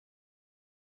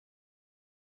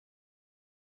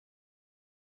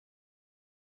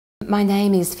My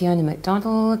name is Fiona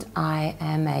MacDonald. I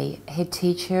am a head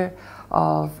teacher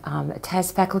of a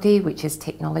TAS faculty, which is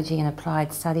Technology and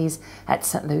Applied Studies at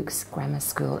St Luke's Grammar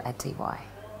School at DY.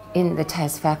 In the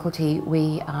TAS faculty,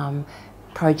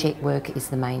 project work is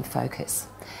the main focus.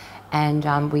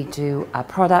 And we do a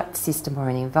product, system or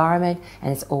an environment,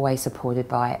 and it's always supported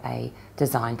by a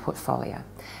design portfolio.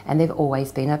 And they've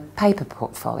always been a paper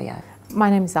portfolio. My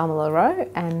name is Alma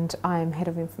Loreaux and I'm Head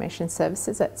of Information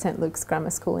Services at St Luke's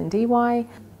Grammar School in DY.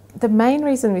 The main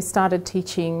reason we started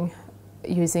teaching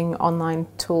using online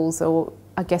tools, or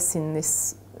I guess in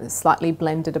this slightly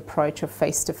blended approach of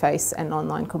face-to-face and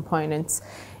online components,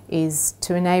 is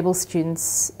to enable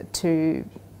students to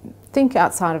think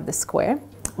outside of the square.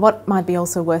 What might be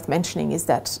also worth mentioning is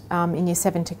that in Year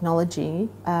 7 technology,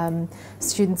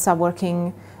 students are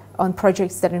working on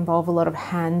projects that involve a lot of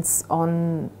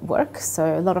hands-on work,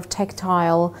 so a lot of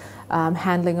tactile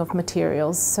handling of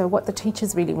materials. So what the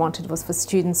teachers really wanted was for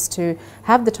students to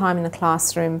have the time in the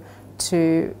classroom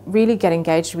to really get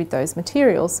engaged with those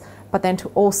materials, but then to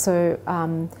also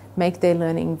make their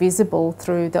learning visible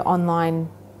through the online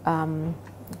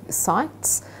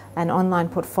sites and online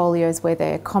portfolios where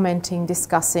they're commenting,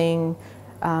 discussing,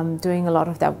 doing a lot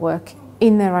of that work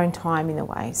in their own time in a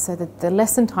way, so that the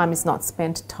lesson time is not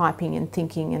spent typing and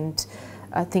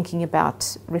thinking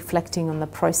about reflecting on the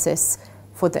process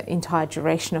for the entire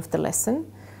duration of the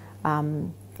lesson.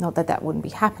 Not that that wouldn't be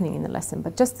happening in the lesson,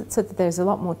 but just so that there's a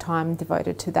lot more time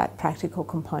devoted to that practical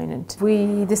component.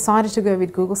 We decided to go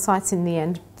with Google Sites in the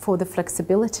end for the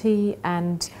flexibility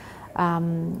and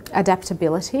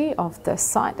adaptability of the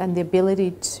site and the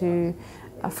ability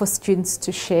for students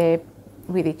to share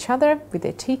with each other, with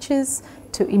their teachers,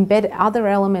 to embed other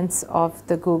elements of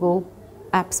the Google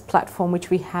Apps platform which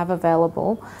we have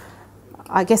available.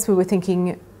 I guess we were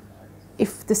thinking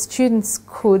if the students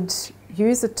could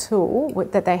use a tool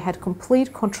that they had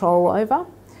complete control over,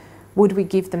 would we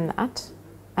give them that,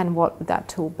 and what would that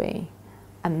tool be?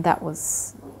 And that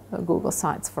was Google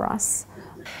Sites for us.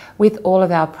 With all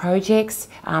of our projects,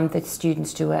 the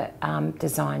students do a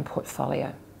design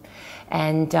portfolio.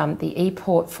 And the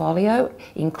e-portfolio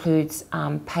includes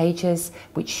pages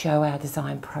which show our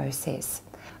design process.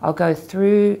 I'll go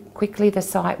through quickly the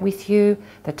site with you,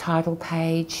 the title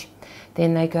page,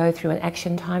 then they go through an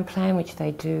action time plan which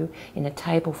they do in a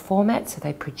table format, so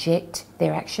they project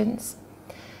their actions,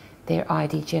 their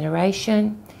ID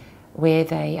generation, where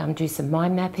they do some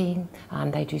mind mapping,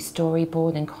 they do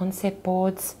storyboard and concept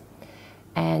boards,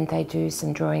 and they do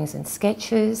some drawings and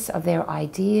sketches of their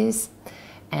ideas,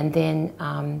 and then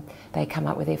they come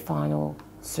up with their final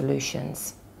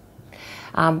solutions.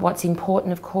 What's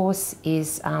important, of course,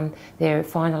 is their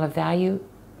final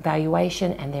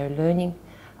evaluation and their learning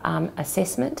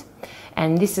assessment,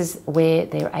 and this is where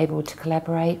they're able to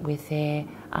collaborate with their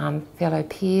fellow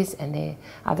peers and their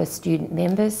other student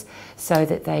members so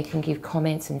that they can give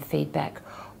comments and feedback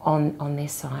on their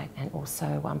site and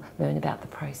also learn about the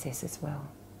process as well.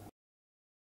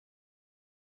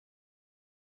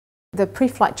 The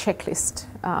pre-flight checklist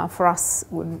for us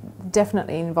would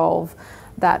definitely involve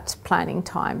that planning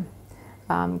time,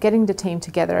 getting the team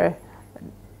together,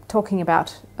 talking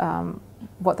about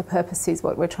what the purpose is,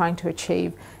 what we're trying to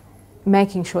achieve,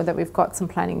 making sure that we've got some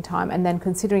planning time, and then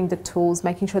considering the tools,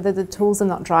 making sure that the tools are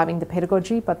not driving the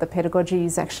pedagogy, but the pedagogy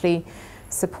is actually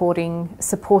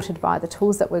supported by the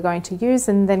tools that we're going to use,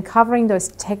 and then covering those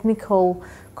technical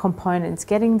components,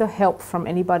 getting the help from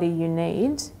anybody you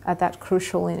need at that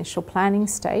crucial initial planning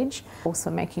stage. Also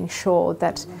making sure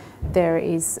that there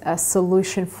is a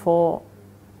solution for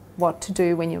what to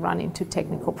do when you run into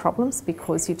technical problems,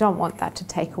 because you don't want that to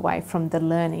take away from the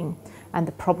learning and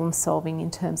the problem solving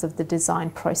in terms of the design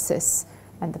process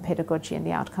and the pedagogy and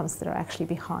the outcomes that are actually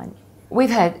behind. We've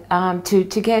had to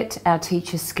get our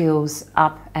teacher skills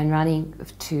up and running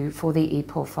for the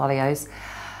e-portfolios.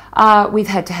 We've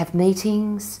had to have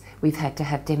meetings, we've had to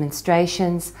have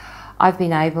demonstrations. I've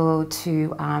been able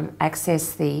to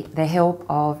access the help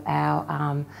of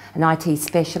an IT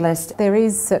specialist. There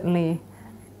is certainly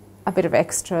a bit of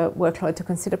extra workload to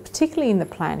consider, particularly in the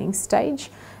planning stage.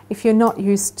 If you're not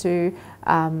used to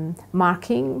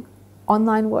marking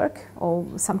online work, or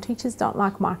some teachers don't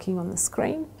like marking on the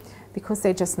screen because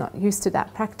they're just not used to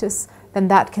that practice, then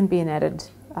that can be an added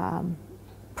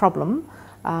problem,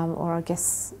 or I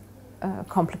guess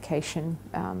complication,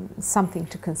 something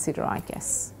to consider, I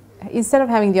guess. Instead of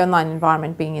having the online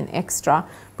environment being an extra,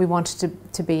 we wanted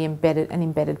to be an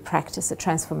embedded practice, a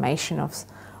transformation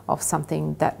of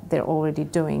something that they're already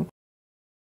doing.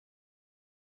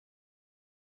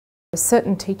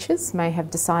 Certain teachers may have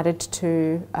decided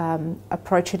to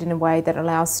approach it in a way that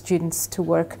allows students to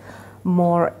work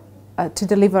more to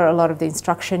deliver a lot of the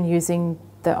instruction using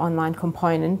the online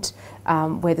component,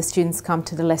 where the students come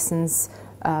to the lessons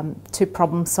to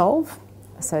problem solve.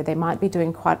 So they might be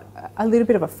doing quite a little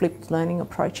bit of a flipped learning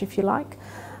approach, if you like.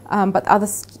 But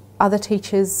other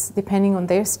teachers, depending on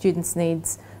their students'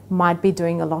 needs, might be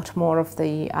doing a lot more of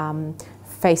the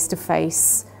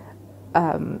face-to-face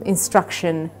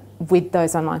instruction with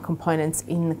those online components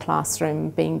in the classroom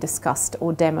being discussed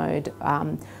or demoed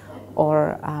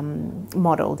or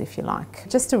modelled, if you like.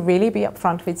 Just to really be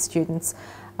upfront with students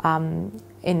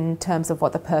in terms of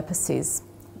what the purpose is.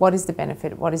 What is the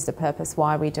benefit? What is the purpose?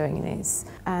 Why are we doing this?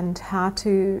 And how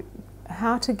to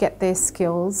get their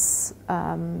skills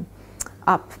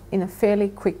up in a fairly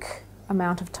quick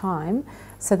amount of time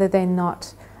so that they're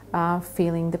not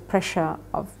feeling the pressure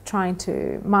of trying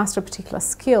to master a particular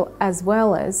skill as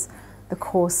well as the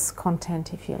course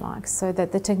content, if you like, so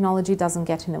that the technology doesn't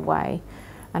get in the way.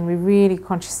 And we really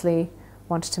consciously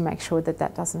want to make sure that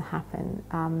that doesn't happen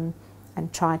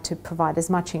and try to provide as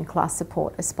much in-class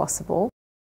support as possible.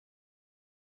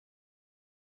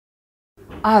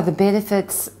 The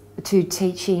benefits to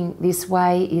teaching this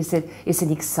way is that it's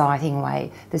an exciting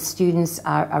way. The students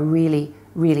are really,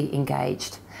 really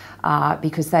engaged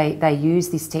because they use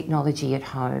this technology at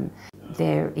home.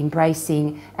 They're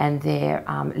embracing and they're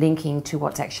linking to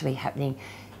what's actually happening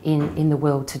in the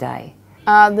world today.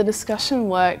 The discussion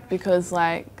worked because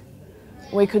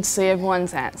we could see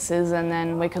everyone's answers and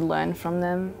then we could learn from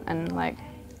them and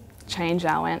change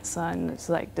our answer and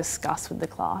discuss with the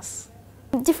class.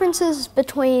 Differences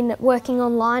between working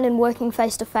online and working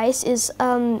face-to-face is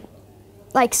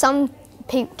some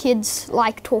kids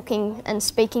like talking and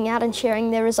speaking out and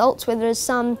sharing their results, whereas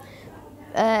some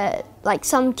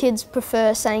kids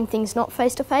prefer saying things not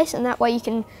face-to-face, and that way you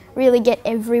can really get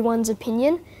everyone's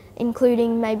opinion,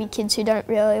 including maybe kids who don't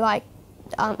really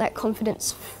aren't that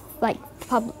confident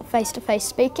face-to-face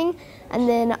speaking. And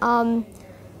then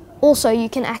also you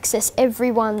can access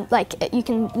everyone, you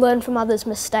can learn from others'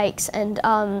 mistakes, and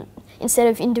instead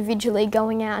of individually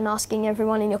going out and asking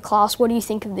everyone in your class, what do you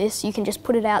think of this, you can just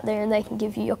put it out there and they can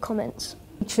give you your comments.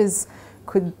 Teachers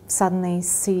could suddenly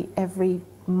see every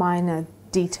minor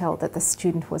detail that the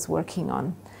student was working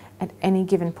on at any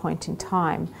given point in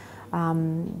time.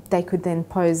 They could then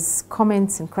pose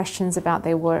comments and questions about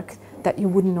their work that you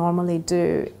wouldn't normally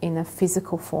do in a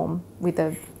physical form with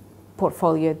a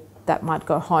portfolio that might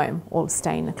go home or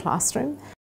stay in the classroom.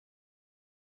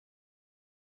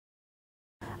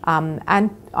 And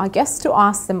I guess to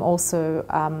ask them also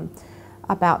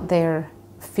about their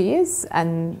fears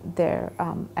and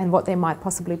what they might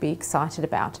possibly be excited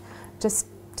about. Just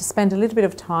to spend a little bit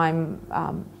of time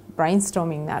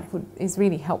brainstorming that is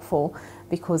really helpful,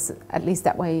 because at least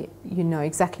that way you know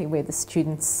exactly where the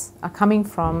students are coming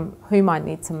from, who might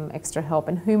need some extra help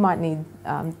and who might need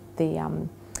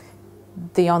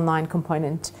the online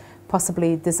component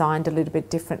possibly designed a little bit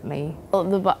differently. Well,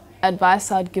 the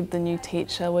advice I'd give the new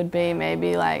teacher would be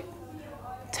maybe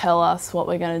tell us what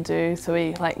we're going to do so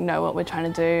we know what we're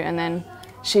trying to do, and then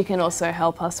she can also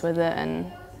help us with it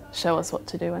and show us what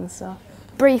to do and stuff.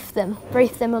 Brief them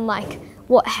on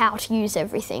how to use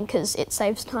everything, because it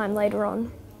saves time later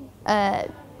on.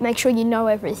 Make sure you know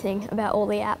everything about all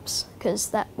the apps,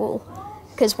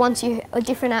 because once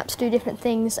different apps do different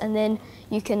things, and then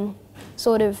you can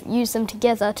sort of use them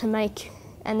together to make,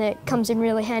 and it comes in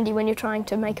really handy when you're trying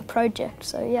to make a project.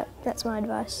 So yep, that's my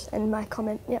advice and my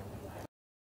comment, yep.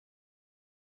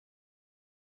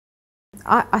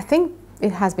 I think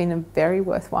it has been a very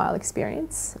worthwhile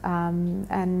experience,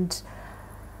 and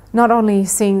not only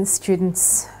seeing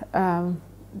students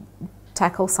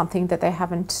tackle something that they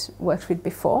haven't worked with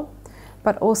before,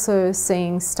 but also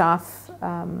seeing staff,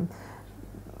 I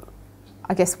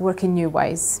guess, work in new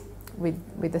ways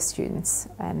with the students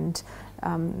and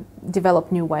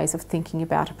develop new ways of thinking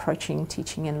about approaching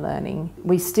teaching and learning.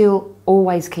 We still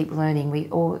always keep learning.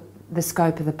 The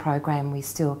scope of the program, we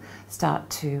still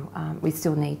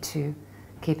need to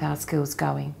keep our skills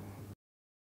going.